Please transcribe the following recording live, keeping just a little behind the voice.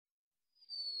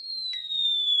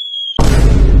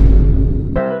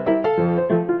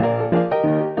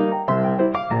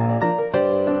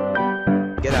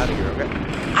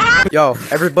Yo,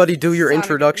 everybody do your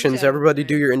introductions. Everybody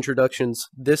do your introductions.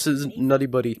 This is Nutty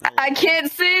Buddy. I can't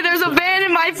see. There's a van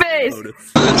in my face.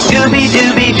 Dooby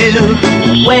dooby doo,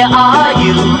 where are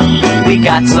you? We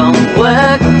got some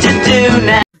work to do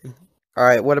now.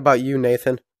 Alright, what about you,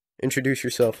 Nathan? Introduce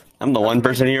yourself. I'm the one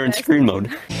person here in screen mode.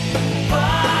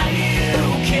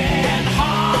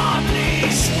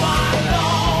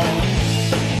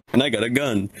 And I got a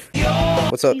gun.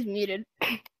 What's up? He's muted.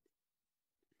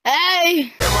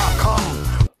 Hey!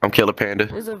 I'm Killer Panda.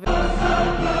 What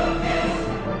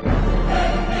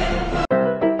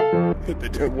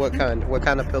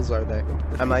kind of pills are they?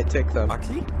 I might take them.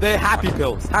 They're happy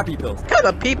pills. Happy pills. What kind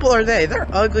of people are they? They're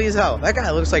ugly as hell. That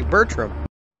guy looks like Bertram.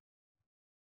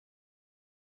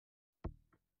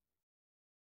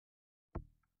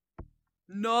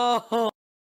 No.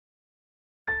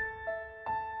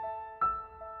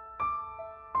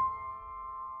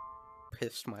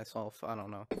 Pissed myself. I don't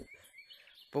know.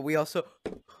 But we also.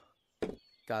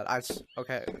 God,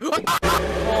 okay.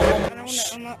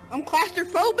 I'm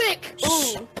claustrophobic.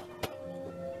 Ooh.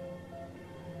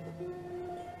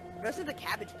 Rest of the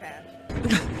Cabbage Patch.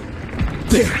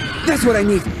 There. That's what I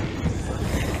need.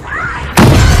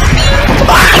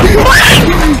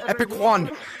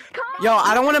 Epicjohn. Yo,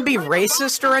 I don't want to be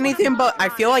racist or anything, but I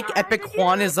feel like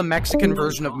Epicjohn is the Mexican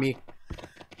version of me.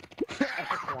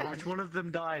 Which one of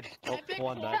them died? Oh,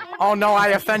 one died. Oh no, I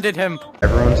offended him.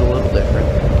 Everyone's a little different.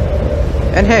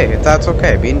 And hey, that's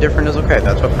okay. Being different is okay.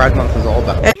 That's what Pride Month is all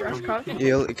about.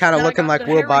 You're kind of looking like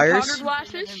Will Byers.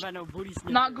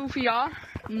 Not goofy, y'all.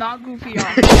 Not goofy, y'all.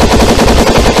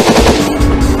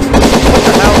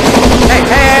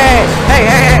 Hey!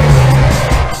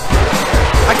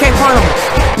 I can't find him!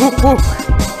 Woo, woo.